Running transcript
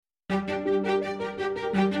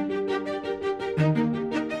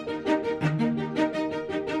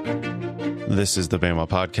This is the Bama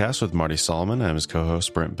Podcast with Marty Solomon. I'm his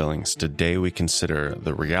co-host, Brent Billings. Today we consider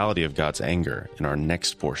the reality of God's anger in our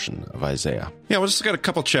next portion of Isaiah. Yeah, we just got a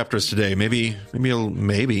couple chapters today. Maybe, I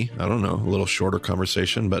don't know, a little shorter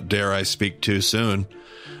conversation, but dare I speak too soon.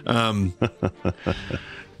 But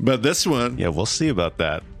this one... Yeah, we'll see about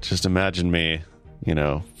that. Just imagine me,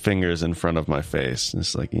 fingers in front of my face. And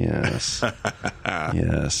it's like, yes,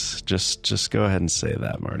 yes. Just go ahead and say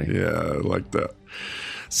that, Marty. Yeah, I like that.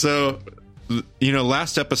 So...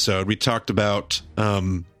 last episode we talked about,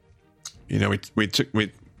 we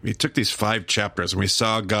took these 5 chapters and we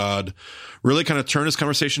saw God really kind of turn his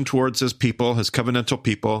conversation towards his people, his covenantal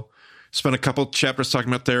people. Spent a couple chapters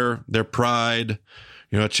talking about their pride,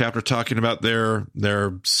 a chapter talking about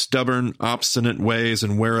their stubborn, obstinate ways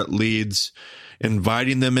and where it leads,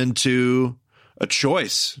 inviting them into a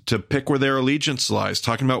choice to pick where their allegiance lies,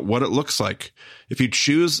 talking about what it looks like if you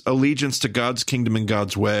choose allegiance to God's kingdom and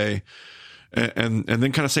God's way. And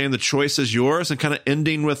then kind of saying the choice is yours, and kind of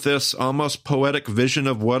ending with this almost poetic vision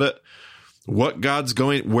of where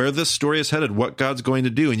this story is headed, what God's going to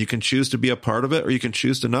do. And you can choose to be a part of it, or you can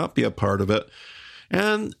choose to not be a part of it.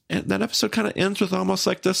 And that episode kind of ends with almost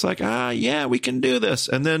like this, yeah, we can do this.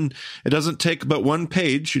 And then it doesn't take but one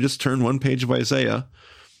page. You just turn one page of Isaiah,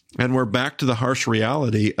 and we're back to the harsh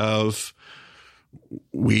reality of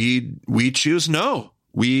we choose no.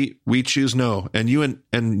 We choose no, and you and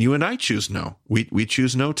I choose no. We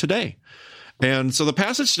choose no today. And so the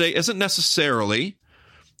passage today isn't necessarily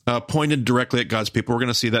pointed directly at God's people. We're going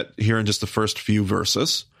to see that here in just the first few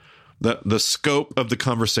verses. The scope of the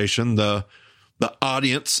conversation, the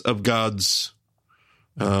audience of God's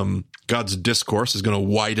discourse is going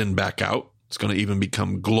to widen back out. It's going to even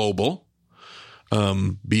become global,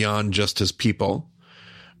 beyond just his people.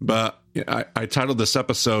 But I titled this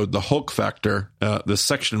episode, The Hulk Factor. This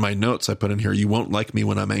section in my notes I put in here, you won't like me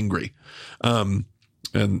when I'm angry. And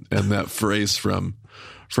that phrase from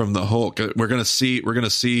the Hulk, we're going to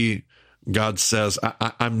see God says,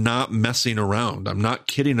 I'm not messing around. I'm not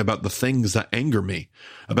kidding about the things that anger me,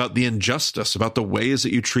 about the injustice, about the ways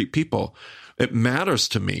that you treat people. It matters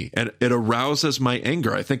to me, and it arouses my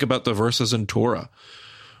anger. I think about the verses in Torah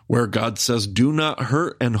where God says, do not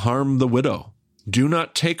hurt and harm the widow. Do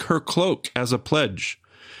not take her cloak as a pledge,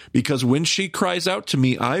 because when she cries out to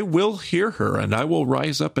me, I will hear her, and I will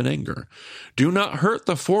rise up in anger. Do not hurt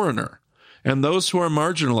the foreigner and those who are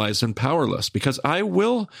marginalized and powerless, because I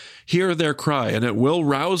will hear their cry, and it will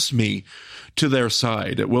rouse me to their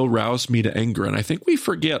side. It will rouse me to anger. And I think we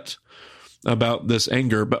forget about this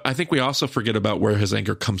anger, but I think we also forget about where his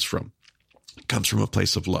anger comes from. It comes from a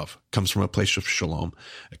place of love. It comes from a place of shalom.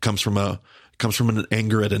 It comes from an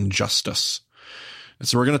anger at injustice. And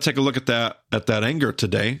so we're going to take a look at that anger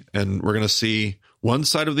today, and we're going to see one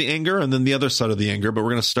side of the anger and then the other side of the anger. But we're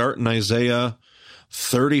going to start in Isaiah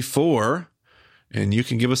 34, and you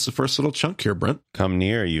can give us the first little chunk here, Brent. Come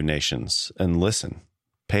near, you nations, and listen.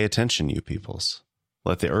 Pay attention, you peoples.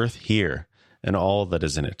 Let the earth hear, and all that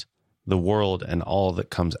is in it, the world and all that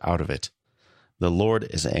comes out of it. The Lord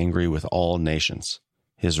is angry with all nations.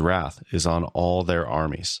 His wrath is on all their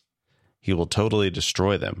armies. He will totally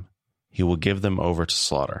destroy them. He will give them over to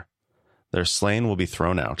slaughter. Their slain will be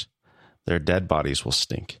thrown out. Their dead bodies will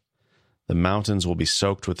stink. The mountains will be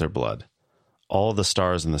soaked with their blood. All the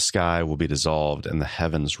stars in the sky will be dissolved, and the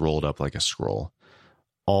heavens rolled up like a scroll.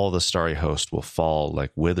 All the starry host will fall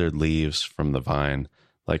like withered leaves from the vine,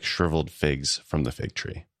 like shriveled figs from the fig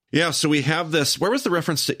tree. Yeah, so we have this. Where was the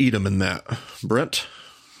reference to Edom in that, Brent?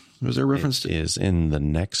 Was there a reference to? It is in the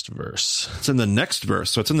next verse. It's in the next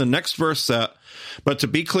verse. So it's in the next verse but to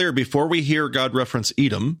be clear, before we hear God reference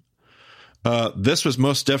Edom, this was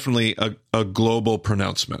most definitely a global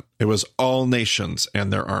pronouncement. It was all nations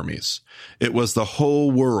and their armies. It was the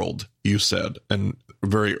whole world, you said, and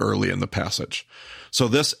very early in the passage. So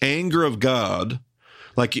this anger of God,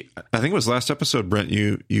 like I think it was last episode, Brent,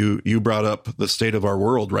 you brought up the state of our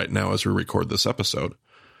world right now as we record this episode.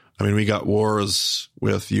 I mean, we got wars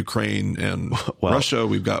with Ukraine and Russia.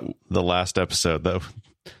 We've got the last episode, though.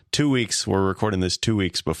 2 weeks. We're recording this 2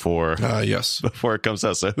 weeks before before it comes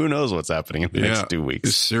out. So who knows what's happening in the next 2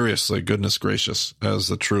 weeks? Seriously, goodness gracious, as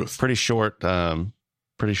the truth. Pretty short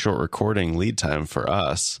recording lead time for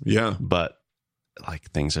us. Yeah, but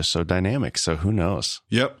like things are so dynamic. So who knows?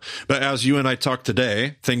 Yep. But as you and I talked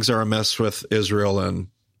today, things are a mess with Israel and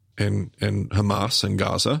Hamas and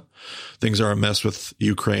Gaza. Things are a mess with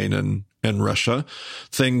Ukraine and Russia.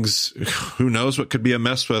 Things, who knows what could be a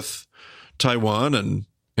mess with Taiwan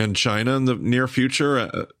and China in the near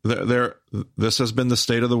future. This has been the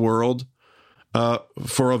state of the world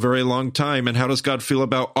for a very long time. And how does God feel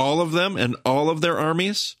about all of them and all of their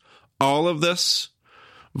armies? All of this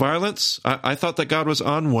violence? I thought that God was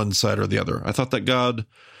on one side or the other. I thought that God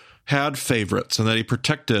had favorites and that he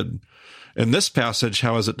protected. In this passage,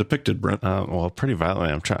 how is it depicted, Brent? Well, pretty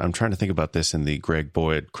violently. I'm trying to think about this in the Greg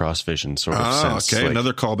Boyd cross vision sort of sense. Okay,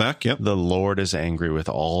 another callback. Yep. The Lord is angry with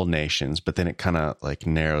all nations, but then it kind of like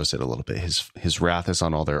narrows it a little bit. His wrath is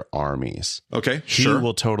on all their armies. Okay, He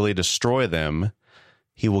will totally destroy them.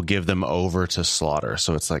 He will give them over to slaughter.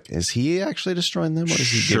 So it's like, is he actually destroying them, or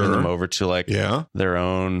is he giving them over to like their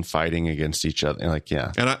own fighting against each other? Like,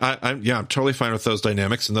 yeah. And I'm totally fine with those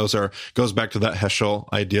dynamics. And goes back to that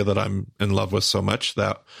Heschel idea that I'm in love with so much,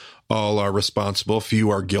 that all are responsible,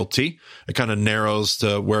 few are guilty. It kind of narrows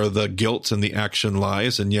to where the guilt and the action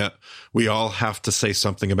lies. And yet we all have to say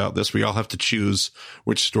something about this. We all have to choose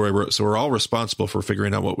which story so we're all responsible for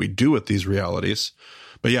figuring out what we do with these realities.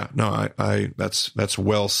 But yeah, no, that's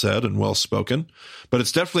well said and well spoken. But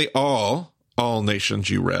it's definitely all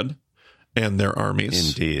nations you read and their armies.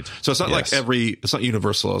 Indeed. So it's not like it's not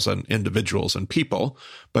universal as in individuals and people,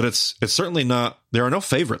 but it's certainly not, there are no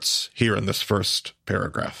favorites here in this first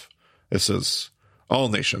paragraph. This is all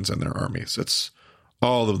nations and their armies. It's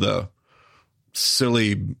all of the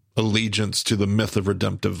silly allegiance to the myth of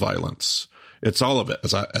redemptive violence. It's all of it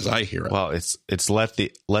as I hear it. Well, it's let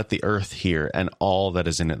the earth hear and all that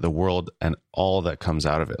is in it, the world and all that comes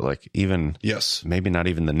out of it. Like even maybe not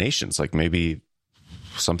even the nations, like maybe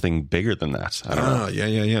something bigger than that. I don't know.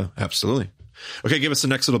 Yeah, absolutely. Okay, give us the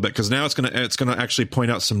next little bit, because now it's gonna actually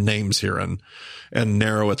point out some names here and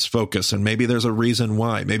narrow its focus, and maybe there's a reason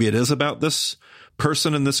why. Maybe it is about this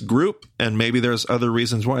person in this group, and maybe there's other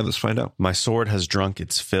reasons why. Let's find out. My sword has drunk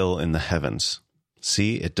its fill in the heavens.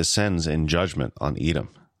 See, it descends in judgment on Edom,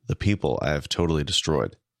 the people I have totally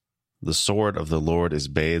destroyed. The sword of the Lord is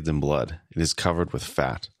bathed in blood. It is covered with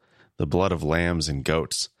fat, the blood of lambs and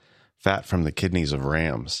goats, fat from the kidneys of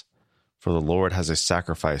rams. For the Lord has a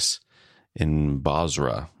sacrifice in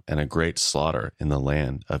Bozrah and a great slaughter in the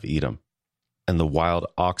land of Edom. And the wild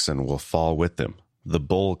oxen will fall with them, the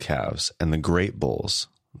bull calves and the great bulls.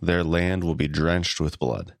 Their land will be drenched with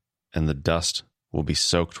blood, and the dust will be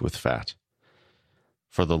soaked with fat.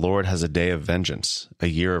 For the Lord has a day of vengeance, a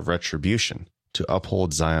year of retribution, to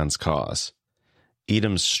uphold Zion's cause.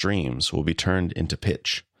 Edom's streams will be turned into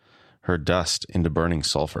pitch, her dust into burning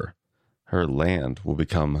sulfur. Her land will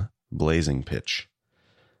become blazing pitch.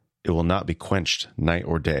 It will not be quenched night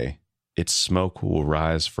or day. Its smoke will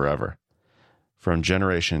rise forever. From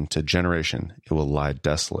generation to generation it will lie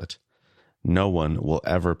desolate. No one will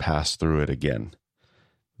ever pass through it again.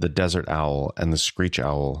 The desert owl and the screech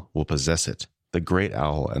owl will possess it. The great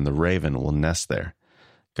owl and the raven will nest there.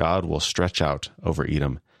 God will stretch out over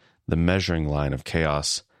Edom the measuring line of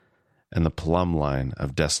chaos and the plumb line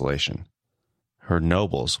of desolation. Her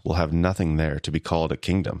nobles will have nothing there to be called a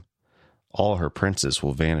kingdom. All her princes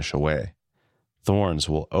will vanish away. Thorns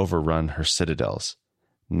will overrun her citadels,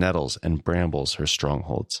 nettles and brambles her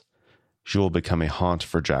strongholds. She will become a haunt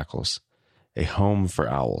for jackals, a home for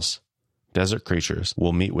owls. Desert creatures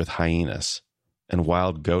will meet with hyenas, and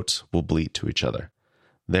wild goats will bleat to each other.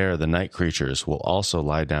 There the night creatures will also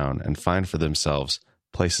lie down and find for themselves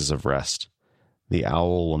places of rest. The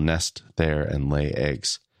owl will nest there and lay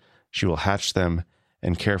eggs. She will hatch them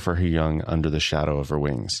and care for her young under the shadow of her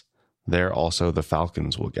wings. There also the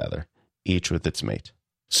falcons will gather, each with its mate.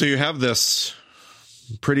 So you have this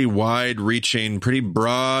pretty wide-reaching, pretty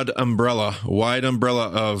wide umbrella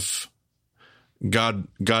of God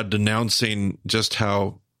denouncing just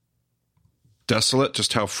how desolate,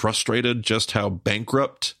 just how frustrated, just how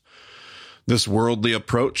bankrupt this worldly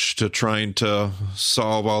approach to trying to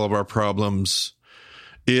solve all of our problems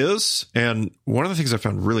is. And one of the things I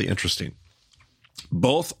found really interesting,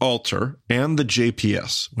 both Alter and the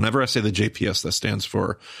JPS, whenever I say the JPS, that stands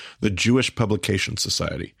for the Jewish Publication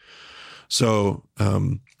Society. So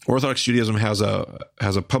Orthodox Judaism has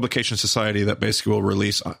a publication society that basically will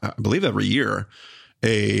release, I believe every year,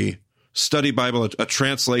 a study Bible, a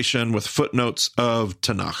translation with footnotes of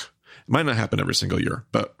Tanakh. It might not happen every single year,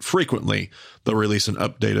 but frequently they'll release an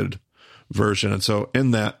updated version. And so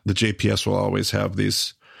in that, the JPS will always have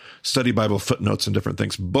these study Bible footnotes and different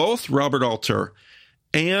things. Both Robert Alter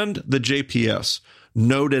and the JPS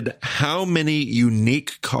noted how many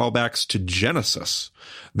unique callbacks to Genesis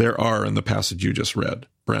there are in the passage you just read,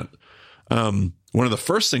 Brent. One of the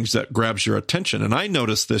first things that grabs your attention, and I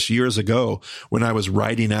noticed this years ago when I was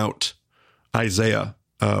writing out Isaiah,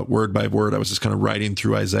 word by word. I was just kind of writing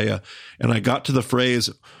through Isaiah, and I got to the phrase,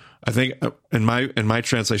 I think in my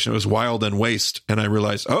translation, it was wild and waste. And I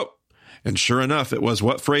realized, and sure enough, it was,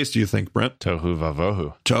 what phrase do you think, Brent? Tohu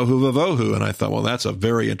vavohu. Tohu vavohu. And I thought, well, that's a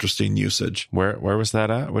very interesting usage. Where was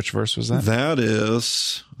that at? Which verse was that? That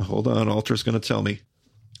is, hold on, Alter's going to tell me.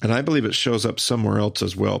 And I believe it shows up somewhere else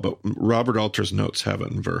as well, but Robert Alter's notes have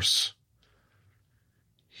it in verse.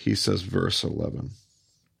 He says verse 11.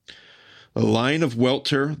 The line of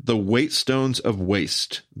welter, the weight stones of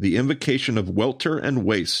waste, the invocation of welter and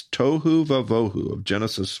waste, tohu vavohu of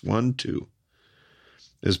Genesis 1:2,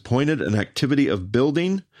 is pointed an activity of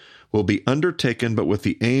building will be undertaken, but with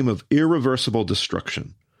the aim of irreversible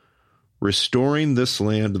destruction, restoring this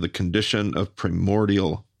land to the condition of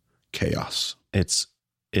primordial chaos. It's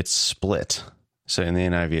split. So in the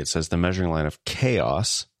NIV, it says the measuring line of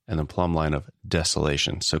chaos and the plumb line of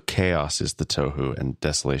desolation. So chaos is the tohu and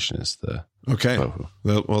desolation is the vohu.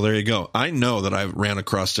 Well, there you go. I know that I ran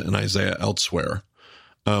across it in Isaiah elsewhere,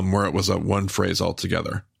 where it was a one phrase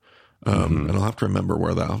altogether. And I'll have to remember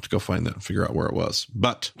where that. I'll have to go find that and figure out where it was.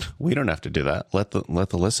 But we don't have to do that. Let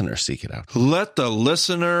the listener seek it out. Let the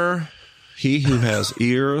listener, he who has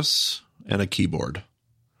ears and a keyboard,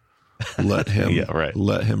 let him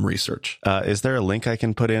let him research. Is there a link I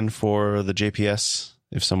can put in for the JPS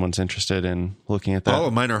if someone's interested in looking at that? All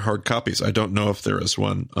of mine are hard copies. I don't know if there is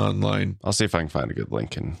one online. I'll see if I can find a good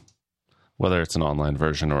link, and whether it's an online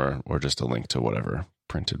version or just a link to whatever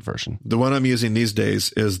printed version. The one I'm using these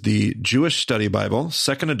days is the Jewish Study Bible,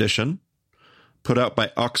 2nd edition, put out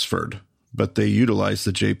by Oxford, but they utilize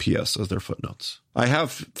the JPS as their footnotes. I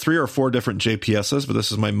have 3 or 4 different JPSs, but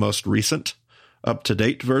this is my most recent,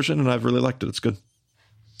 up-to-date version, and I've really liked it. It's good.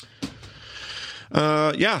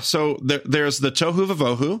 So there's the tohu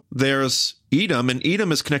vavohu. There's Edom, and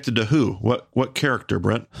Edom is connected to who? What character,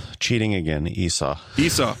 Brent? Cheating again, Esau.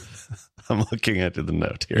 I'm looking at the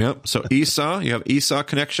note here. Yep. So Esau, you have Esau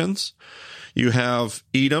connections. You have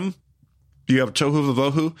Edom. You have tohu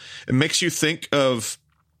vavohu. It makes you think of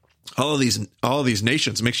all of these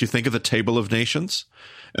nations. It makes you think of the Table of Nations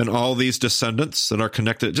and all these descendants that are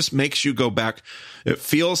connected. It just makes you go back. It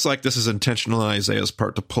feels like this is intentional on Isaiah's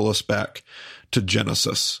part to pull us back to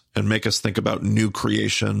Genesis and make us think about new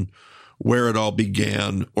creation, where it all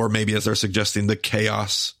began, or maybe as they're suggesting, the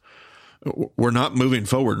chaos. We're not moving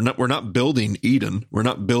forward. We're not building Eden. We're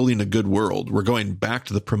not building a good world. We're going back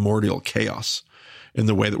to the primordial chaos in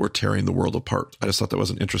the way that we're tearing the world apart. I just thought that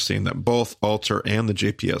was interesting that both Alter and the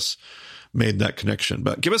JPS made that connection.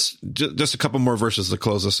 But give us just a couple more verses to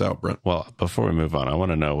close us out, Brent. Well, before we move on, I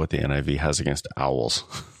want to know what the NIV has against owls.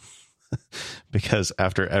 Because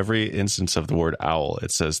after every instance of the word owl,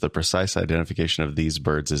 it says the precise identification of these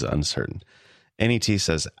birds is uncertain. NET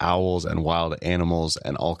says owls and wild animals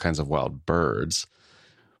and all kinds of wild birds.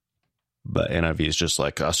 But NIV is just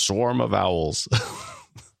like a swarm of owls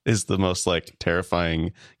is the most like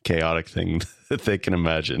terrifying, chaotic thing that they can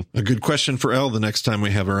imagine. A good question for Elle the next time we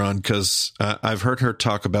have her on, because I've heard her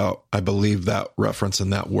talk about, I believe, that reference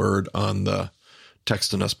and that word on the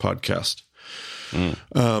Text and Us podcast.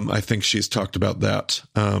 I think she's talked about that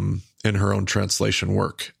in her own translation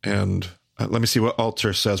work. And let me see what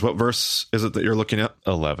Alter says. What verse is it that you're looking at?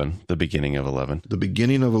 11, the beginning of 11. The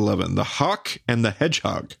beginning of 11. The hawk and the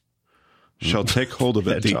hedgehog shall take hold of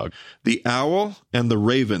it. The owl and the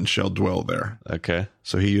raven shall dwell there. Okay.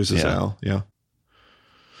 So he uses owl. Yeah.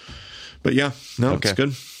 But it's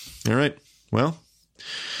good. All right. Well,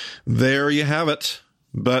 there you have it.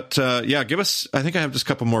 But give us, I think I have just a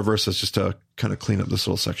couple more verses just to kind of clean up this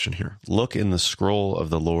little section here. Look in the scroll of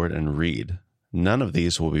the Lord and read. None of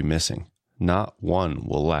these will be missing. Not one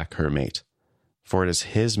will lack her mate. For it is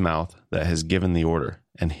his mouth that has given the order,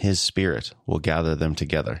 and his spirit will gather them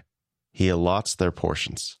together. He allots their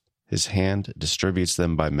portions. His hand distributes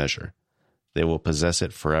them by measure. They will possess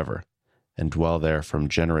it forever and dwell there from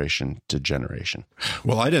generation to generation.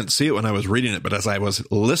 Well, I didn't see it when I was reading it, but as I was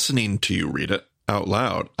listening to you read it out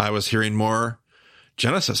loud, I was hearing more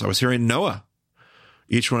Genesis. I was hearing Noah.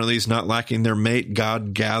 Each one of these not lacking their mate,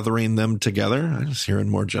 God gathering them together. I was hearing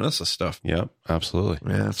more Genesis stuff. Yep, absolutely.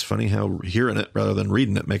 Yeah, it's funny how hearing it rather than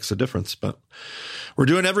reading it makes a difference. But we're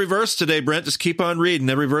doing every verse today, Brent. Just keep on reading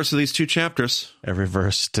every verse of these 2 chapters. Every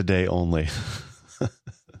verse today only.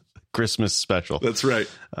 Christmas special. That's right.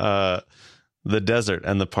 The desert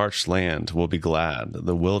and the parched land will be glad.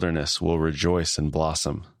 The wilderness will rejoice and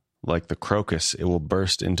blossom. Like the crocus, it will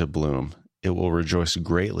burst into bloom. It will rejoice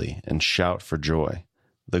greatly and shout for joy.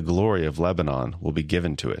 The glory of Lebanon will be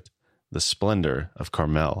given to it, the splendor of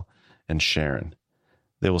Carmel and Sharon.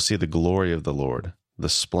 They will see the glory of the Lord, the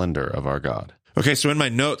splendor of our God. Okay, so in my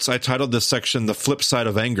notes, I titled this section, The Flip Side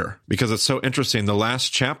of Anger, because it's so interesting. The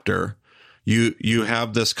last chapter, you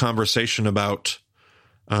have this conversation about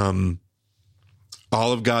all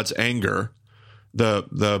of God's anger,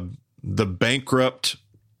 the bankrupt,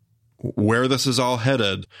 where this is all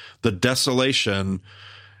headed, the desolation,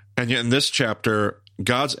 and yet in this chapter,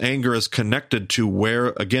 God's anger is connected to where,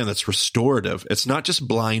 again, it's restorative. It's not just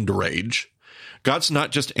blind rage. God's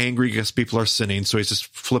not just angry because people are sinning, so he's just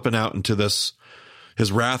flipping out into this,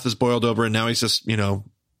 his wrath is boiled over, and now he's just,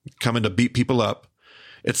 coming to beat people up.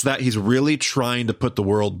 It's that he's really trying to put the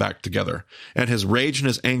world back together. And his rage and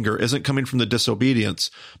his anger isn't coming from the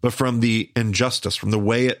disobedience, but from the injustice, from the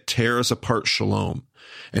way it tears apart shalom.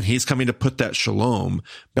 And he's coming to put that shalom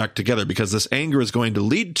back together, because this anger is going to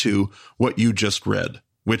lead to what you just read,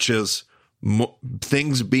 which is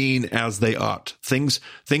things being as they ought, things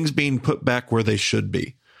being put back where they should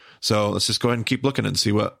be. So let's just go ahead and keep looking and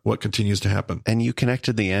see what continues to happen. And you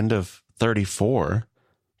connected the end of 34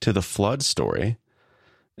 to the flood story.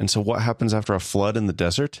 And so what happens after a flood in the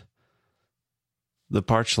desert? The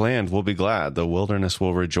parched land will be glad. The wilderness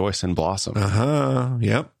will rejoice and blossom.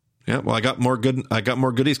 Yep. Yeah. Well, I got more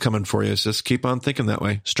goodies coming for you. Just keep on thinking that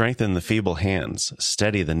way. Strengthen the feeble hands.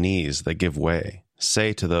 Steady the knees that give way.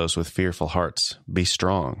 Say to those with fearful hearts, be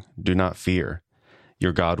strong. Do not fear.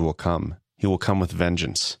 Your God will come. He will come with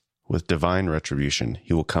vengeance. With divine retribution,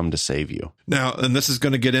 he will come to save you. Now, and this is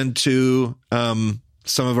going to get into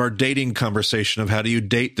some of our dating conversation of how do you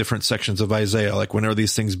date different sections of Isaiah, like when are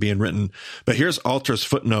these things being written? But here's Alter's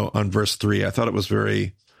footnote on verse 3. I thought it was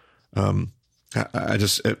very, it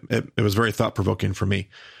was very thought provoking for me.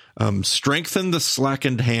 Strengthen the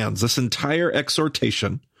slackened hands. This entire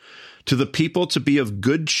exhortation to the people to be of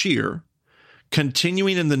good cheer,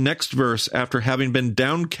 continuing in the next verse after having been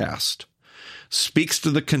downcast, speaks to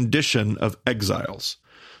the condition of exiles.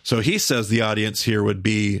 So he says the audience here would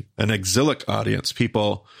be an exilic audience,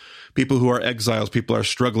 people who are exiles, people are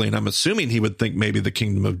struggling. I'm assuming he would think maybe the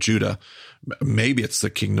kingdom of Judah, maybe it's the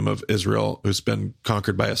kingdom of Israel who's been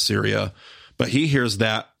conquered by Assyria. But he hears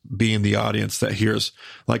that being the audience that hears,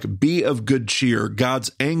 like, be of good cheer.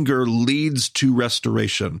 God's anger leads to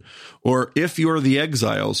restoration. Or if you're the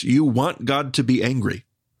exiles, you want God to be angry.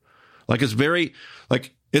 Like, it's very,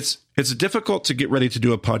 like, it's difficult to get ready to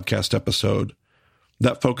do a podcast episode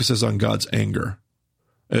that focuses on God's anger.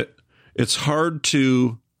 It's hard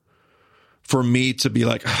for me to be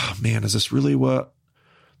like, oh man, is this really what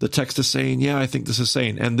the text is saying? Yeah, I think this is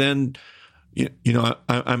saying. And then,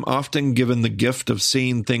 I'm often given the gift of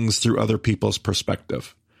seeing things through other people's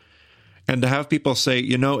perspective. And to have people say,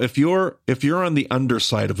 if you're on the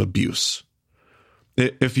underside of abuse,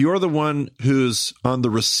 if you're the one who's on the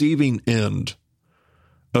receiving end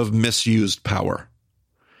of misused power,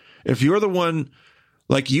 if you're the one,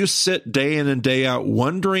 like, you sit day in and day out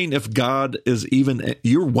wondering if God is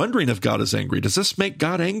you're wondering if God is angry. Does this make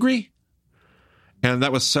God angry? And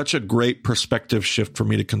that was such a great perspective shift for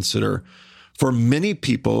me to consider. For many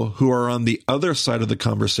people who are on the other side of the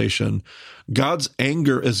conversation, God's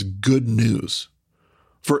anger is good news.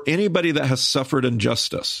 For anybody that has suffered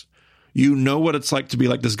injustice, you know what it's like to be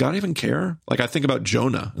like, does God even care? Like, I think about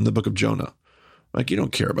Jonah in the book of Jonah. Like, you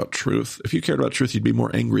don't care about truth. If you cared about truth, you'd be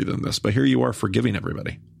more angry than this. But here you are forgiving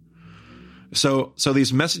everybody. So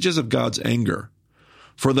these messages of God's anger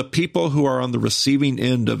for the people who are on the receiving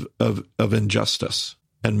end of injustice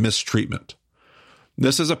and mistreatment,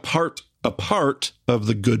 this is a part of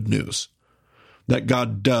the good news that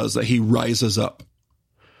God does, that he rises up,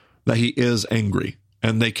 that he is angry,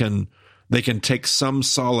 and they can take some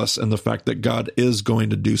solace in the fact that God is going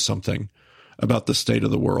to do something about the state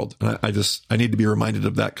of the world. And I need to be reminded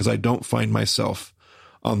of that, because I don't find myself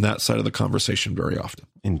on that side of the conversation very often.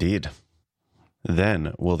 Indeed.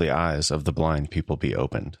 Then will the eyes of the blind people be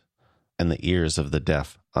opened, and the ears of the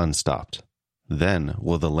deaf unstopped. Then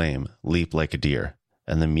will the lame leap like a deer,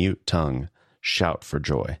 and the mute tongue shout for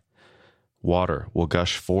joy. Water will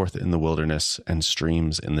gush forth in the wilderness and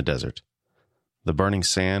streams in the desert. The burning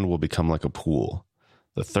sand will become like a pool,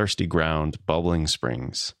 the thirsty ground bubbling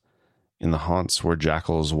springs. In the haunts where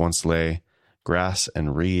jackals once lay, grass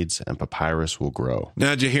and reeds and papyrus will grow. Now,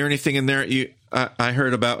 did you hear anything in there? I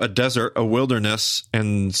heard about a desert, a wilderness,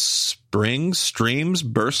 and springs, streams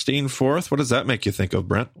bursting forth. What does that make you think of,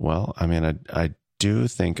 Brent? Well, I mean, I do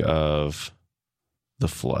think of the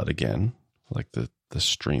flood again, like the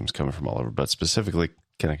streams coming from all over, but specifically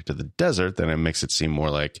connected to the desert, then it makes it seem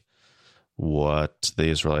more like what the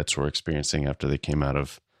Israelites were experiencing after they came out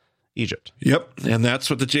of Egypt. Yep. And that's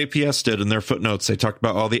what the JPS did in their footnotes. They talked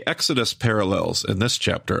about all the Exodus parallels in this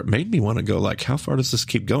chapter. It made me want to go like, how far does this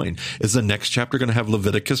keep going? Is the next chapter going to have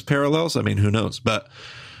Leviticus parallels? I mean, who knows? But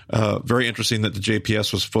Very interesting that the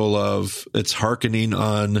JPS was full of, it's hearkening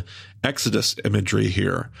on Exodus imagery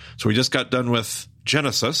here. So we just got done with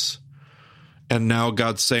Genesis, and now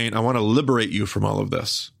God's saying, I want to liberate you from all of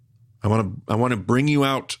this. I want to bring you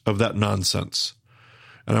out of that nonsense,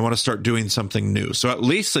 and I want to start doing something new. So at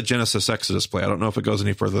least the Genesis Exodus play. I don't know if it goes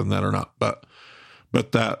any further than that or not, but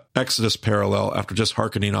that Exodus parallel, after just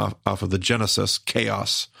hearkening off of the Genesis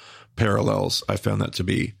chaos parallels, I found that to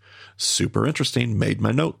be super interesting. Made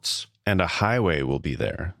my notes. And a highway will be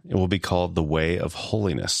there. It will be called the way of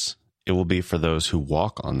holiness. It will be for those who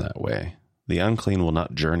walk on that way. The unclean will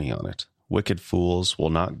not journey on it. Wicked fools will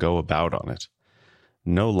not go about on it.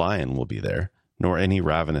 No lion will be there, nor any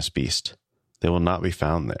ravenous beast. They will not be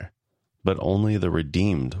found there. But only the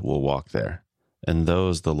redeemed will walk there, and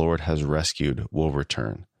those the Lord has rescued will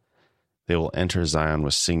return. They will enter Zion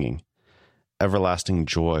with singing. Everlasting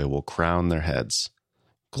joy will crown their heads.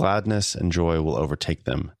 Gladness and joy will overtake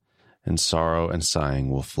them, and sorrow and sighing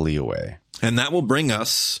will flee away. And that will bring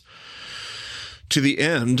us to the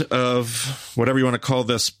end of whatever you want to call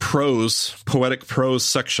this poetic prose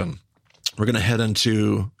section. We're going to head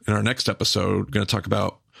into, in our next episode, we're going to talk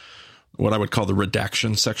about what I would call the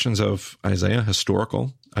redaction sections of Isaiah,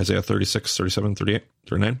 historical, Isaiah 36, 37, 38,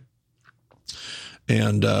 39.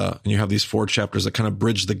 And you have these 4 chapters that kind of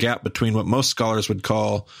bridge the gap between what most scholars would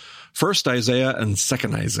call first Isaiah and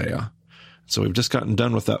second Isaiah. So we've just gotten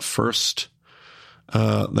done with that first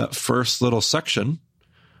little section.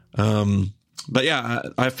 But yeah,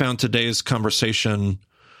 I found today's conversation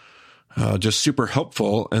just super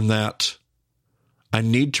helpful in that I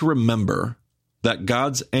need to remember that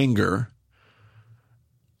God's anger,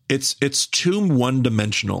 it's too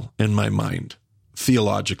one-dimensional in my mind,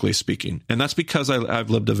 theologically speaking. And that's because I've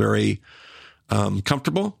lived a very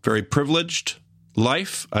comfortable, very privileged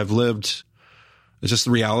life. It's just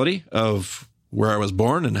the reality of where I was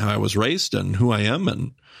born and how I was raised and who I am.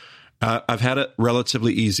 And I've had it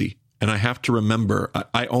relatively easy. And I have to remember,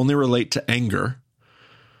 I only relate to anger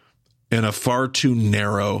in a far too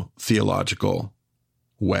narrow theological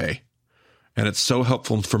way. And it's so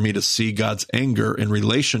helpful for me to see God's anger in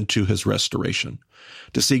relation to his restoration,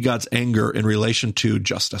 to see God's anger in relation to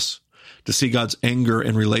justice, to see God's anger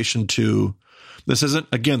in relation to, this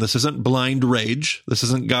isn't blind rage. This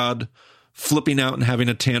isn't God flipping out and having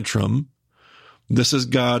a tantrum. This is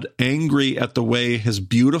God angry at the way his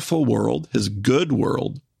beautiful world, his good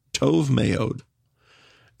world, Tov Meod,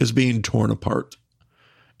 is being torn apart.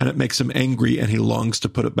 And it makes him angry, and he longs to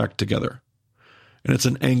put it back together. And it's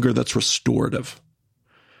an anger that's restorative.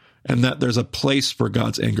 And that there's a place for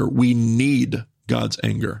God's anger. We need God's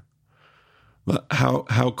anger. But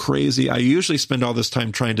how crazy. I usually spend all this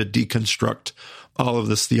time trying to deconstruct all of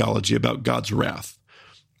this theology about God's wrath.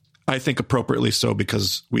 I think appropriately so,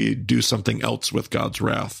 because we do something else with God's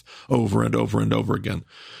wrath over and over and over again.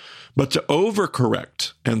 But to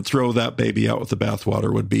overcorrect and throw that baby out with the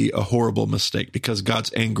bathwater would be a horrible mistake, because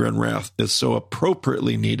God's anger and wrath is so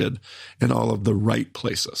appropriately needed in all of the right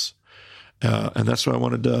places. And that's what I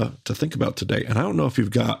wanted to think about today. And I don't know if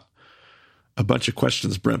you've got a bunch of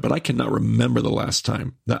questions, Brent, but I cannot remember the last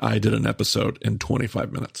time that I did an episode in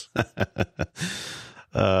 25 minutes.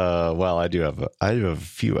 Well, I do have a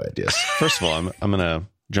few ideas. First of all, I'm going to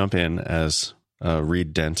jump in as a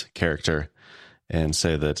Reed Dent character and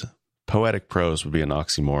say that poetic prose would be an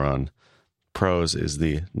oxymoron. Prose is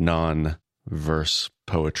the non-verse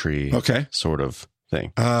poetry sort of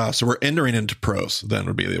thing. So we're entering into prose, then,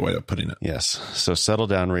 would be the way of putting it. Yes. So settle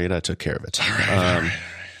down, Reed. I took care of it. All right.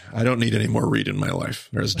 I don't need any more Reed in my life.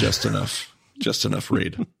 There's just enough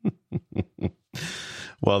Reed.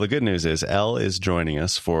 Well, the good news is Elle is joining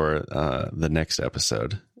us for the next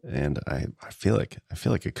episode. And I feel like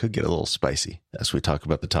it could get a little spicy as we talk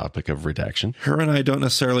about the topic of redaction. Her and I don't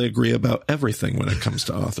necessarily agree about everything when it comes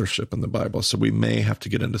to authorship in the Bible, so we may have to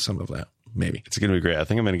get into some of that. Maybe. It's going to be great. I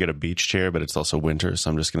think I'm going to get a beach chair, but it's also winter, so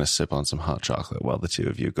I'm just going to sip on some hot chocolate while the two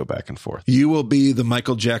of you go back and forth. You will be the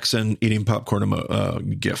Michael Jackson eating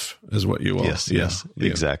popcorn gif, is what you will. Yes,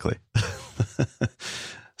 exactly.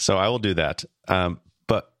 So I will do that.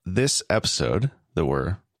 But this episode that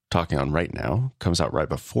we're talking on right now comes out right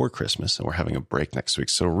before Christmas, and we're having a break next week.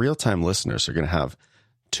 So real-time listeners are going to have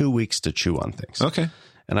 2 weeks to chew on things. Okay.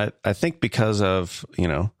 And I think because of,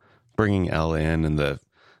 bringing Elle in and the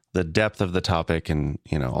depth of the topic and,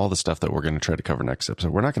 all the stuff that we're going to try to cover next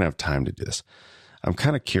episode, we're not going to have time to do this. I'm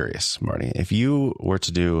kind of curious, Marty, if you were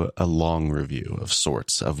to do a long review of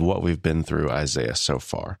sorts of what we've been through Isaiah so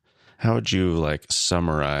far, how would you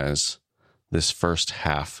summarize this first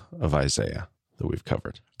half of Isaiah? that we've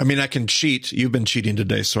covered. I mean, I can cheat. You've been cheating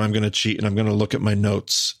today, so I'm going to cheat, and I'm going to look at my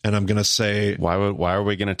notes, and I'm going to say... Why are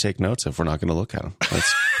we going to take notes if we're not going to look at them?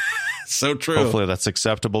 That's so true. Hopefully that's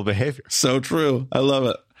acceptable behavior. So true. I love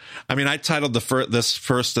it. I mean, I titled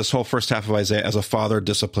this whole first half of Isaiah as a father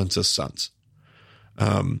disciplines his sons.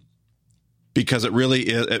 Because it really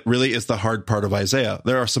is the hard part of Isaiah.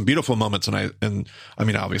 There are some beautiful moments, and I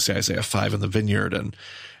mean, obviously Isaiah 5 in the vineyard,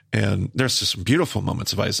 and there's just some beautiful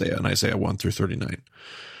moments of Isaiah in Isaiah 1 through 39.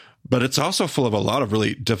 But it's also full of a lot of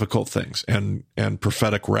really difficult things and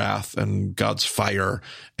prophetic wrath and God's fire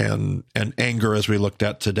and anger, as we looked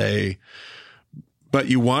at today. But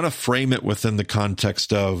you want to frame it within the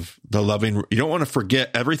context of the loving. You don't want to forget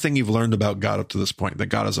everything you've learned about God up to this point, that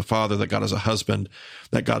God is a father, that God is a husband,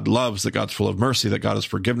 that God loves, that God's full of mercy, that God is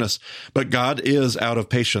forgiveness. But God is out of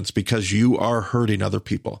patience because you are hurting other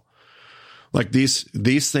people. Like these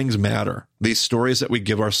things matter. These stories that we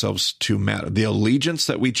give ourselves to matter. The allegiance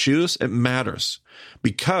that we choose, it matters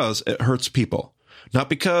because it hurts people, not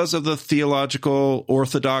because of the theological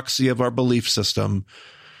orthodoxy of our belief system.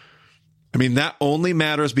 I mean, that only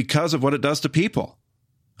matters because of what it does to people.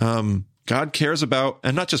 God cares about,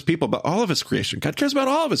 and not just people, but all of his creation. God cares about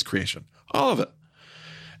all of his creation, all of it.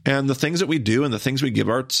 And the things that we do and the things we give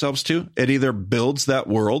ourselves to, it either builds that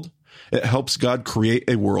world, it helps God create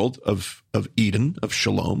a world of Eden, of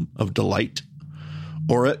shalom, of delight,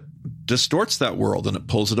 or it distorts that world and it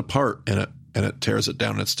pulls it apart and it tears it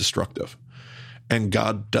down and it's destructive. And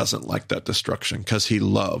God doesn't like that destruction because he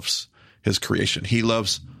loves his creation. He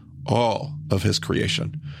loves all of his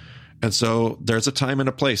creation. And so there's a time and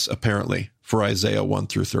a place, apparently, for Isaiah 1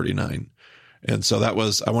 through 39. And so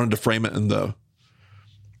I wanted to frame it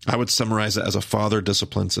I would summarize it as a father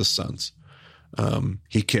disciplines his sons.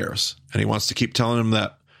 He cares, and he wants to keep telling them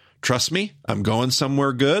that, trust me, I'm going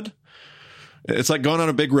somewhere good. It's like going on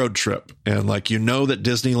a big road trip, and that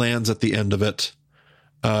Disneyland's at the end of it.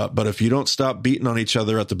 But if you don't stop beating on each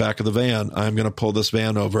other at the back of the van, I'm going to pull this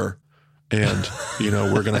van over. And,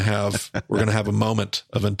 we're going to have a moment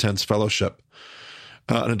of intense fellowship.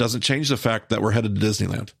 And it doesn't change the fact that we're headed to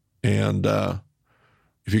Disneyland. And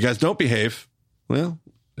if you guys don't behave, well,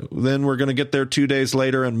 then we're going to get there 2 days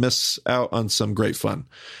later and miss out on some great fun.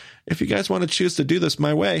 If you guys want to choose to do this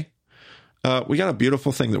my way, we got a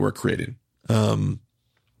beautiful thing that we're creating.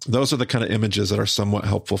 Those are the kind of images that are somewhat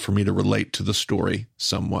helpful for me to relate to the story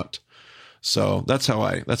somewhat. So that's how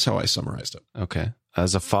I summarized it. Okay.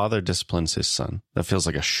 As a father disciplines his son, that feels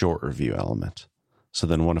like a short review element. So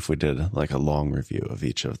then what if we did like a long review of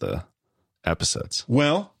each of the episodes?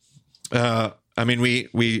 Well, I mean,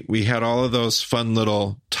 we had all of those fun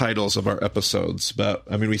little titles of our episodes, but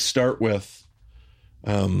I mean, we start with,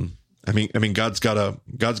 God's got a,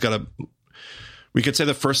 we could say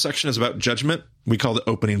the first section is about judgment. We call it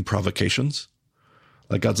opening provocations.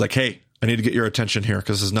 Like God's like, hey, I need to get your attention here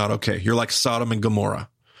because it's not okay. You're like Sodom and Gomorrah.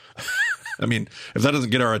 I mean, if that doesn't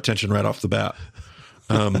get our attention right off the bat,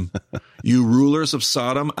 you rulers of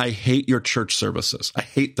Sodom, I hate your church services. I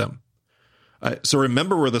hate them. So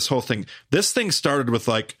remember where this thing started with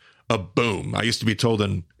like a boom. I used to be told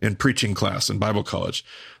in preaching class in Bible college,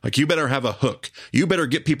 like, you better have a hook. You better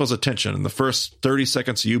get people's attention in the first 30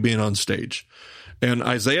 seconds of you being on stage. And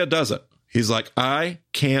Isaiah does it. He's like, I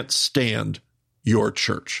can't stand your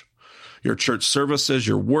church. Your church services,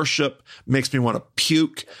 your worship makes me want to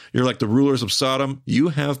puke. You're like the rulers of Sodom. You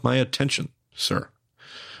have my attention, sir.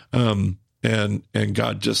 And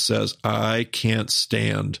God just says, I can't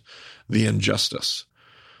stand the injustice.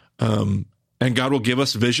 And God will give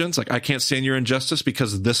us visions. Like, I can't stand your injustice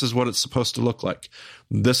because this is what it's supposed to look like.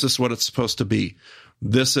 This is what it's supposed to be.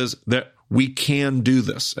 This is that we can do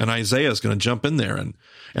this. And Isaiah is going to jump in there.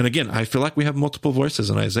 And again, I feel like we have multiple voices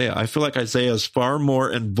in Isaiah. I feel like Isaiah is far more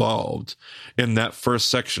involved in that first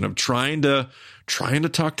section of trying to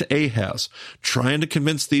talk to Ahaz, trying to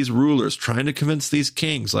convince these rulers, trying to convince these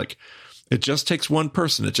kings. Like, it just takes one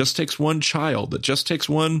person. It just takes one child. It just takes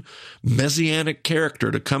one messianic character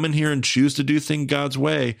to come in here and choose to do things God's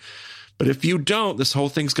way. But if you don't, this whole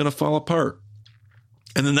thing's going to fall apart.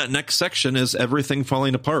 And then that next section is everything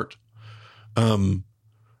falling apart. And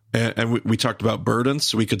we talked about burdens.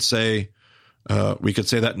 So we could say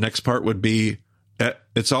that next part would be,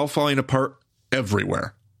 it's all falling apart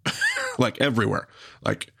everywhere. Like everywhere.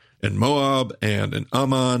 Like in Moab and in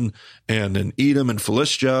Ammon and in Edom and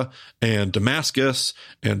Philistia and Damascus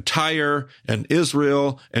and Tyre and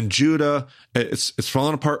Israel and Judah. It's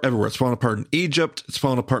falling apart everywhere. It's falling apart in Egypt. It's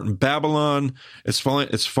falling apart in Babylon. It's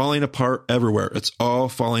falling apart everywhere. It's all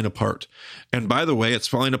falling apart. And by the way, it's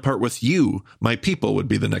falling apart with you. My people would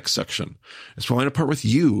be the next section. It's falling apart with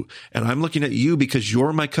you. And I'm looking at you because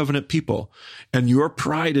you're my covenant people, and your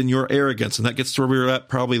pride and your arrogance. And that gets to where we were at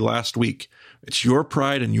probably last week. It's your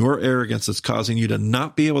pride and your arrogance that's causing you to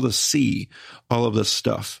not be able to see all of this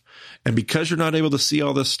stuff. And because you're not able to see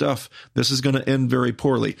all this stuff, this is going to end very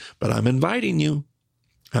poorly. But I'm inviting you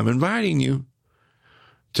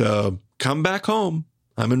to come back home.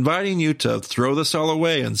 I'm inviting you to throw this all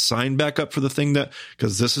away and sign back up for the thing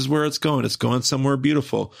because this is where it's going. It's going somewhere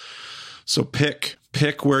beautiful. So pick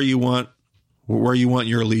where you want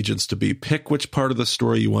your allegiance to be. Pick which part of the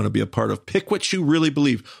story you want to be a part of. Pick what you really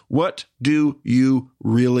believe. What do you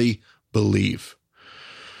really believe?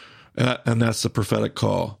 And that's the prophetic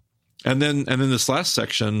call. And then this last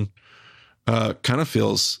section kind of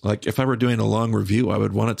feels like if I were doing a long review, I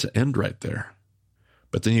would want it to end right there.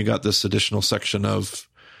 But then you got this additional section of,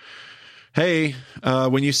 hey,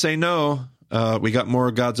 when you say no, we got more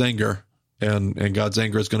of God's anger, and God's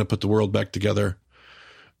anger is going to put the world back together.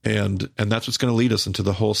 And that's what's going to lead us into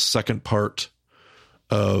the whole second part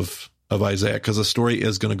of Isaiah, because the story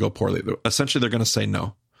is going to go poorly. Essentially, they're going to say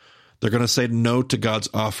no. They're going to say no to God's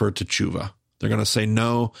offer to tshuva. They're going to say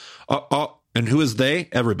no. And who is they?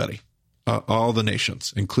 Everybody. All the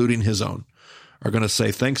nations, including his own, are going to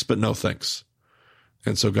say thanks, but no thanks.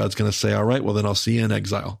 And so God's going to say, all right, well, then I'll see you in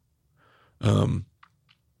exile. Bummed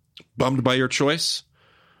by your choice,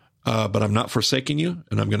 but I'm not forsaking you,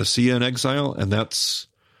 and I'm going to see you in exile. And that's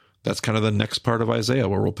kind of the next part of Isaiah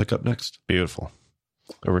where we'll pick up next. Beautiful.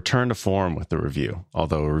 A return to form with the review,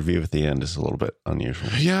 although a review at the end is a little bit unusual.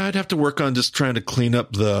 Yeah, I'd have to work on just trying to clean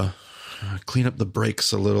up the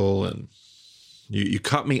breaks a little. And you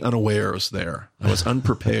caught me unawares there. I was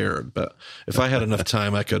unprepared, but if I had enough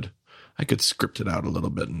time, I could script it out a little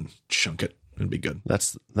bit and chunk it and be good.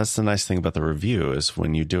 That's the nice thing about the review is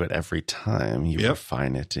when you do it every time, you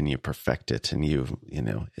refine it and you perfect it, and you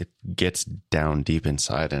know, it gets down deep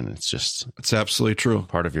inside, and it's absolutely true.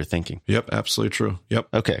 Part of your thinking. Yep. Absolutely true. Yep.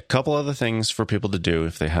 Okay. A couple other things for people to do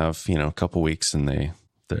if they have, a couple weeks and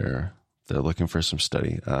they're looking for some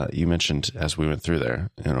study. You mentioned as we went through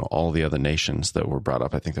there, all the other nations that were brought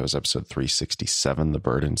up. I think that was episode 367, the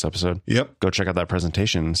burdens episode. Yep. Go check out that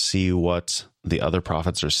presentation, see what the other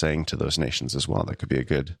prophets are saying to those nations as well. That could be a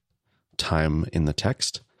good time in the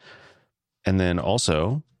text. And then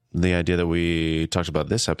also the idea that we talked about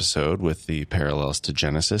this episode with the parallels to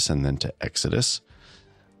Genesis and then to Exodus.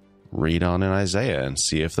 Read on in Isaiah and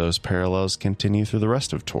see if those parallels continue through the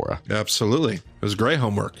rest of Torah. Absolutely. It was great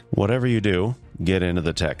homework. Whatever you do, get into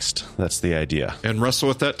the text. That's the idea. And wrestle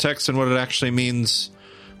with that text and what it actually means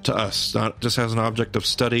to us, not just as an object of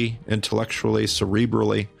study, intellectually,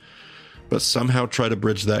 cerebrally, but somehow try to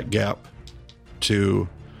bridge that gap to,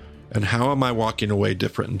 and how am I walking away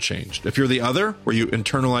different and changed? If you're the other, where you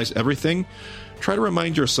internalize everything, try to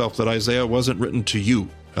remind yourself that Isaiah wasn't written to you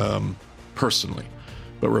personally.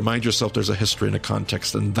 But remind yourself there's a history and a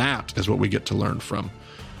context, and that is what we get to learn from.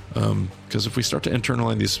 Because if we start to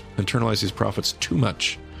internalize these prophets too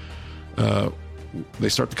much, they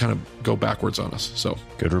start to kind of go backwards on us. So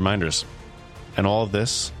good reminders. And all of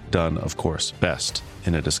this done, of course, best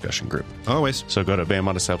in a discussion group. Always. So go to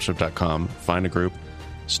BamaDiscipleship.com, find a group,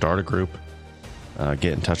 start a group,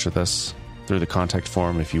 get in touch with us through the contact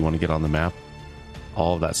form if you want to get on the map.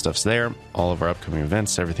 All of that stuff's there. All of our upcoming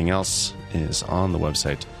events, everything else is on the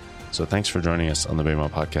website. So thanks for joining us on the Bema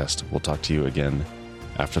Podcast. We'll talk to you again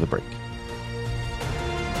after the break.